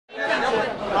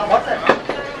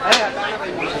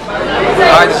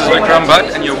Vikram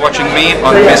Bhatt and you're watching me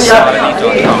on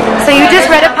MissMalini.com. So you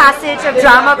just read a passage of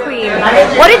Drama Queen.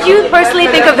 What did you personally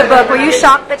think of the book? Were you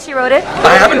shocked that she wrote it?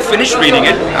 I haven't finished reading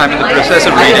it. I'm in the process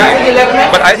of reading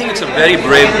it. But I think it's a very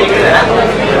brave book.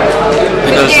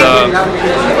 Because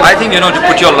I think, to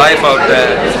put your life out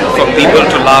there for people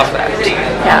to laugh at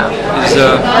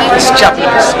is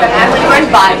chaplins.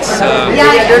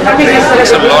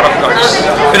 It's a lot of guts.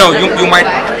 You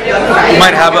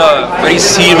might have a very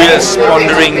serious,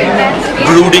 pondering,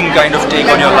 brooding kind of take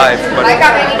on your life, but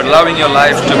allowing your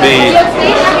life to be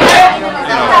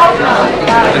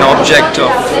an object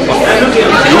of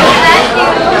humor,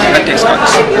 that takes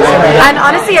guts. And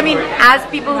honestly, as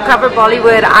people who cover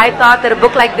Bollywood, I thought that a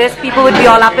book like this, people would be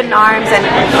all up in arms and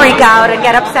freak out and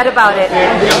get upset about it.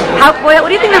 What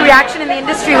do you think the reaction in the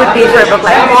industry would be for a book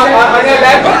like this?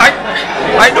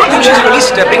 I don't think she's really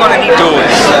stepping on any toes.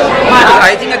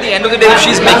 I think at the end of the day, if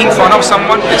she's making fun of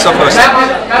someone, it's of herself.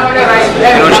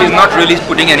 She's not really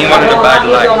putting anyone in a bad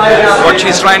light. What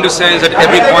she's trying to say is that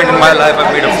every point in my life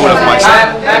I've made a fool of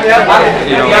myself.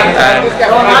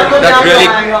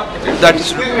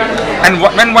 And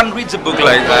when one reads a book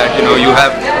like that, you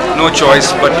have no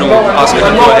choice but to ask her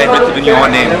to go ahead with your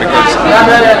name, because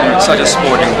it's such a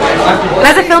sporting book.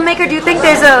 As a filmmaker, do you think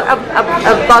there's a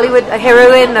Bollywood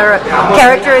heroine or a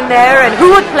character in there, and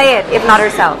who would play it if not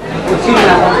herself?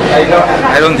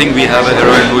 I don't think we have a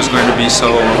heroine who's going to be so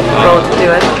bold to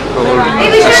do it.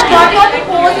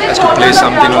 Has to play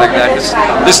something like that.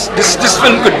 This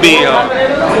film could be,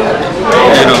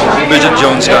 Bridget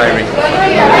Jones' Diary.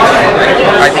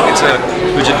 I think it's a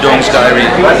Bridget Jones' Diary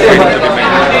waiting to be made.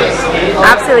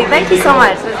 Absolutely. Thank you so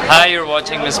much. Hi, you're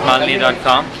watching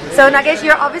MissMalini.com. So Nagesh,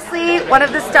 you're obviously one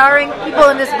of the starring people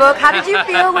in this book. How did you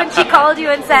feel when she called you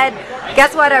and said,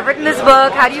 guess what, I've written this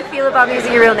book. How do you feel about me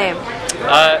using your real name?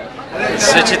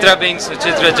 Suchitra, being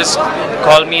Suchitra, just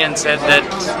called me and said that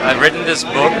I've written this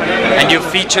book and you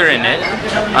feature in it.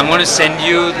 I'm going to send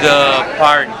you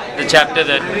the chapter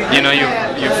that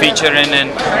you feature in, and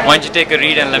why don't you take a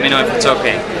read and let me know if it's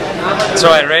okay. So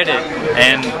I read it,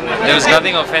 and there was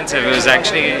nothing offensive. It was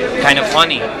actually kind of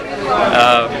funny.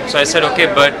 So I said, okay,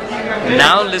 but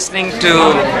now listening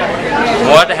to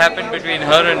what happened between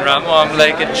her and Ramo, I'm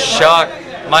like in shock.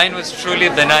 Mine was truly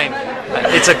benign.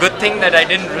 It's a good thing that I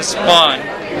didn't respond,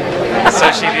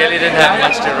 so she really didn't have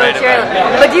much to write about.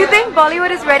 But do you think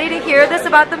Bollywood is ready to hear this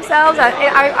about themselves?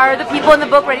 Are the people in the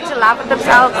book ready to laugh at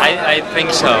themselves? I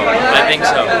think so.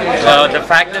 The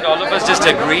fact that all of us just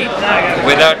agreed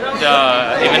without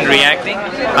even reacting,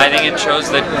 I think it shows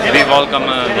that we've all come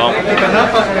a long way.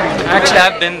 Actually,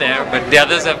 I've been there, but the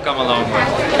others have come a long way.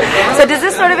 So does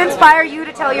this sort of inspire you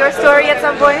to tell your story at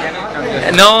some point?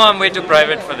 No, I'm way too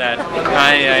private for that.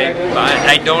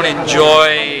 I don't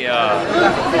enjoy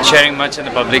sharing much in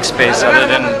the public space other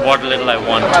than what little I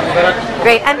want.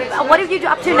 Great. And what are you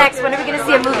up to next? When are we going to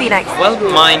see a movie next? Well,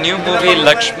 my new movie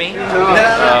Lakshmi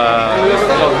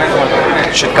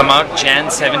should come out Jan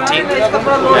 17th,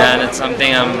 and it's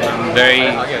something I'm very,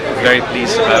 very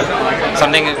pleased about.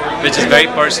 Something which is very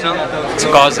personal. It's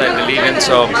a cause I believe in.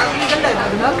 So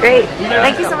great.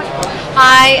 Thank you so much.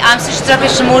 Hi, I'm Suchitra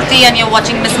Krishnamoorthi and you're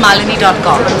watching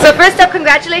MissMalini.com. So first up,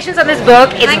 congratulations on this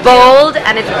book. It's bold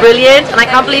and it's brilliant, and I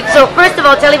can't believe. So first of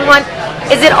all, tell everyone,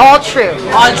 is it all true?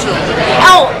 All true.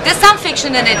 Oh, there's some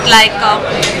fiction in it, like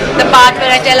the part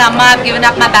where I tell Amma I've given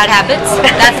up my bad habits.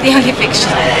 That's the only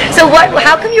fiction. So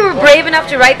how come you were brave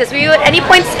enough to write this? Were you at any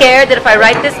point scared that if I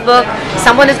write this book,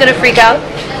 someone is going to freak out?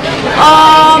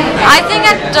 I think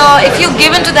that if you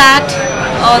give in to that,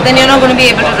 then you're not going to be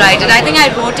able to write it. I think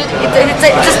I wrote it.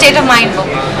 It's a state of mind book.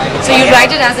 So you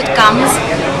write it as it comes,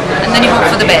 and then you hope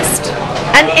for the best.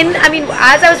 And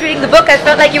as I was reading the book, I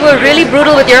felt like you were really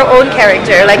brutal with your own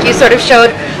character. Like you sort of showed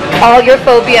all your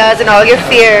phobias and all your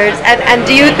fears. And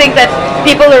do you think that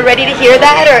people are ready to hear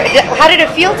that, or how did it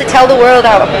feel to tell the world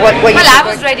what you? Well, I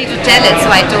was ready to tell it,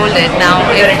 so I told it. Now,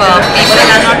 if people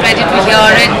are not ready to hear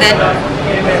it, then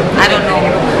I don't know.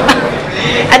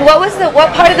 And what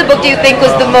part of the book do you think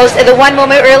was the one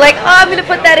moment where you're like, oh, I'm going to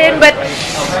put that in, but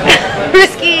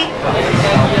risky?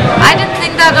 I didn't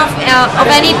think that of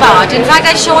any part. In fact,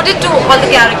 I showed it to all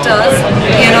the characters,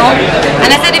 and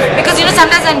I said, because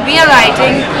sometimes when we are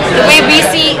writing, the way we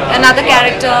see another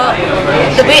character,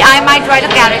 the way I might write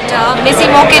a character may seem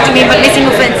okay to me, but may seem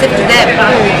offensive to them.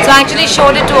 So I actually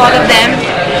showed it to all of them,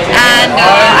 and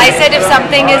I said if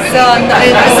something is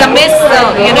amiss,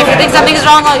 if you think something is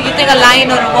wrong, or you think a line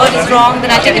or a word is wrong,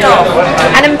 then I take it off.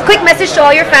 And a quick message to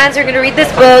all your fans who are going to read this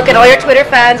book, and all your Twitter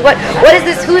fans. What is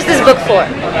this? Who's this book for?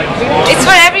 It's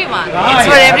for everyone. It's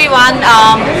for everyone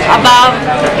above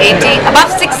 18, above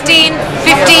 16,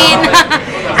 15.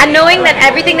 And knowing that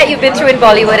everything that you've been through in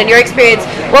Bollywood and your experience,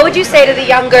 what would you say to the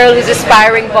young girl who's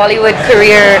aspiring Bollywood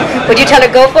career? Would you tell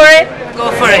her go for it? Go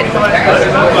for it.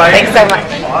 Thanks so much.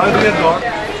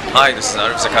 Hi, this is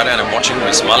Arif Zakaria and I'm watching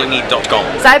MissMalini.com.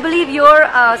 So I believe you're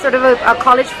sort of a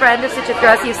college friend of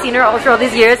Suchitra, so you've seen her all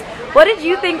these years. What did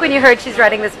you think when you heard she's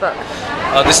writing this book?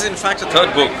 This is in fact a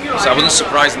third book, so I wasn't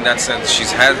surprised in that sense. She's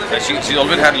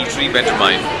always had a literary bent of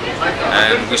mine,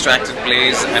 and we used to act in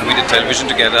plays and we did television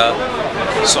together.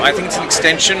 So I think it's an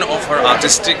extension of her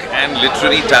artistic and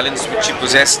literary talents which she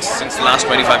possessed since the last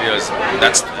 25 years.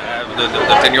 That's the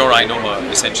tenure I know her,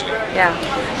 essentially. Yeah.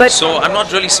 But so I'm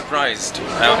not really surprised,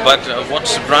 but what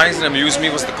surprised and amused me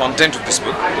was the content of this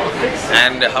book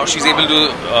and how she's able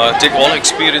to take all her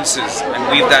experiences and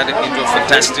weave that into a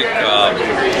fantastic,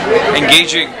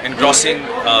 engaging, engrossing,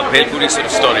 Bhelpuri sort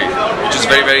of story, which is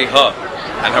very, very her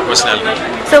and her personality.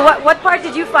 So what part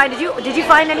did you find? Did you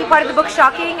find any part of the book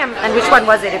shocking? And which one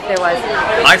was it, if there was?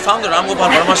 I found the Ram Gopal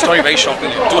Verma story very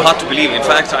shocking, too hard to believe. In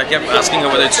fact, I kept asking her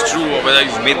whether it's true or whether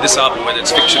you've made this up or whether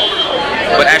it's fiction.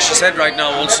 But as she said right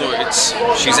now also,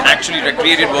 she's actually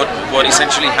recreated what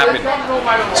essentially happened.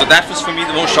 So that was for me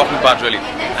the most shocking part really.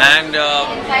 And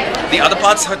the other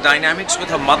parts, her dynamics with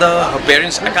her mother, her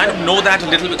parents, I kind of know that a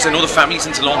little bit because I know the family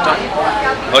since a long time.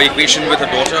 Her equation with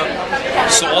her daughter.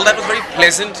 So all that was very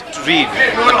pleasant to read.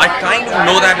 But I kind of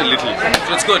know that a little.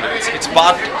 So it's good. It's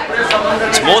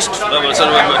most, to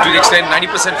the extent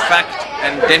 90% fact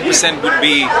and 10% would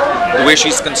be the way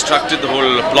she's constructed the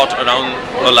whole plot around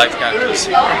her life characters.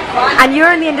 And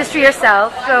you're in the industry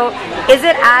yourself, so is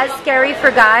it as scary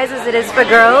for guys as it is for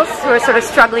girls who are sort of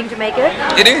struggling to make it?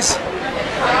 It is.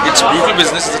 It's a brutal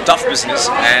business, it's a tough business,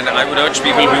 and I would urge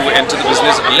people who enter the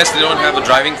business, unless they don't have a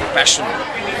driving passion,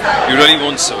 you really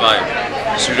won't survive.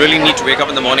 So you really need to wake up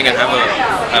in the morning and have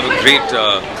a great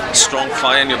strong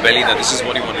fire in your belly that this is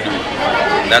what you want to do.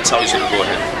 That's how you should go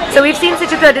ahead. So we've seen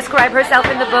Suchitra describe herself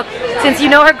in the book. Since you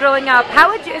know her growing up,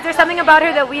 is there something about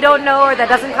her that we don't know or that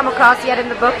doesn't come across yet in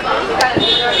the book?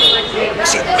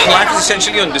 See, her life is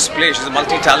essentially on display. She's a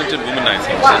multi-talented woman, I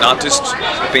think. She's an artist,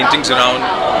 paintings around,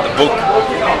 the book,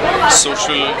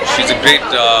 social. She's a great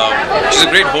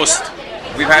host.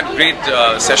 We've had great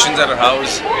sessions at her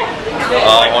house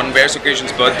on various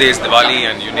occasions, birthdays, Diwali,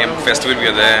 and you name a festival, we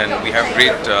are there, and we have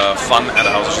great fun at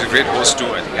her house. She's a great host too,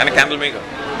 I think, and a candle maker.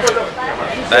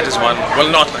 That is one,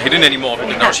 well, not hidden anymore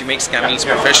because now she makes candles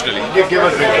professionally.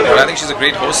 But I think she's a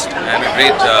great host and a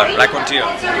great raconteur.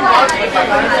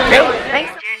 Great,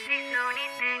 thanks.